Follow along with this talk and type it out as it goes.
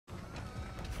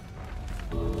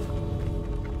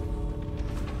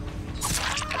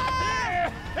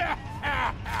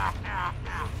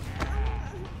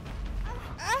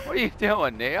you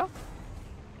doing, Nia?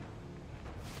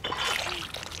 What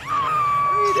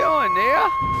are you doing, Nia?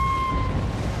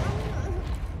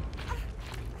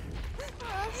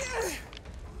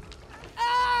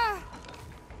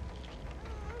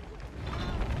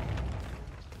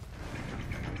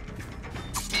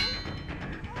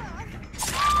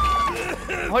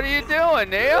 What are you doing,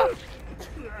 Nia?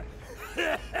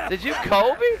 Did you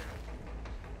Kobe?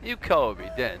 You Kobe,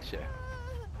 didn't you?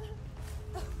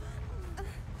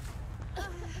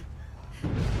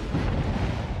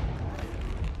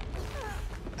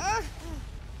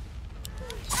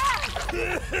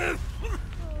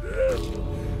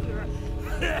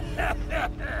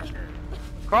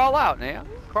 Crawl out, Nia.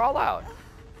 Crawl out.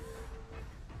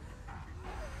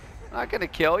 I'm not gonna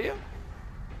kill you.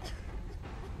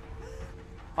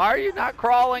 Why are you not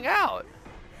crawling out?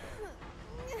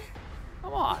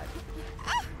 Come on.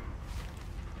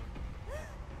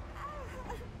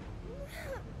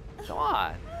 Come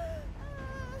on.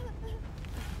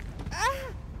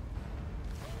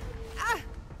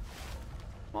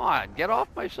 Come on, get off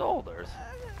my shoulders.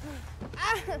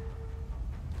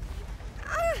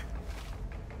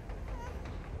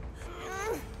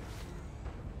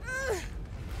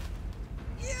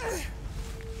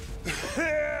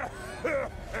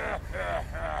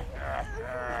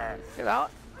 Get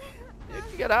out. You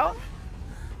can get out.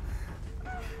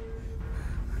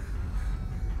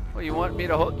 Well, you want me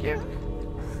to hook you?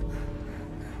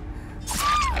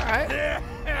 All right.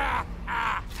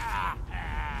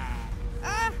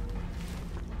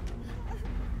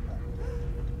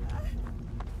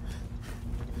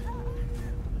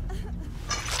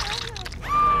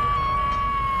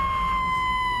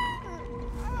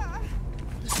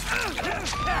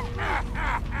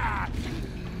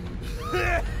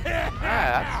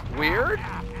 That's weird.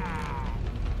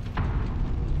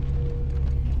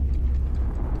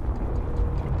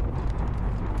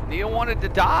 Nia wanted to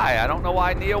die. I don't know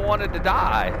why Nia wanted to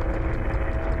die.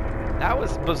 That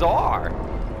was bizarre.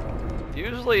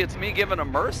 Usually it's me giving a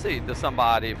mercy to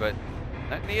somebody, but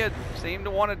that Nia seemed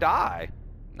to want to die.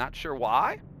 Not sure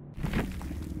why.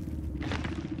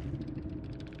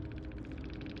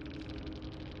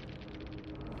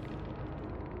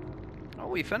 Oh,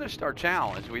 we finished our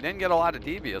challenge. We didn't get a lot of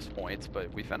devious points,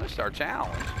 but we finished our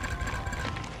challenge.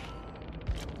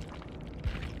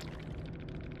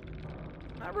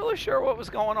 Not really sure what was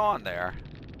going on there.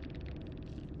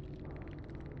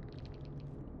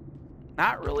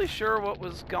 Not really sure what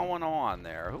was going on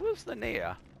there. Who was the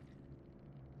Nia?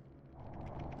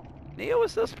 Nia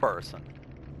was this person.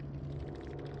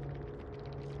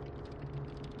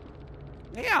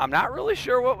 Yeah, I'm not really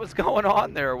sure what was going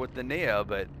on there with the Nia,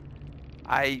 but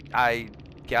I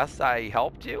guess I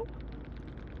helped you?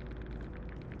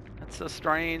 It's a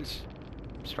strange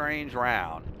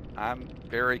round. I'm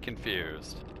very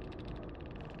confused.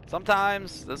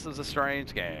 Sometimes this is a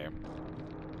strange game.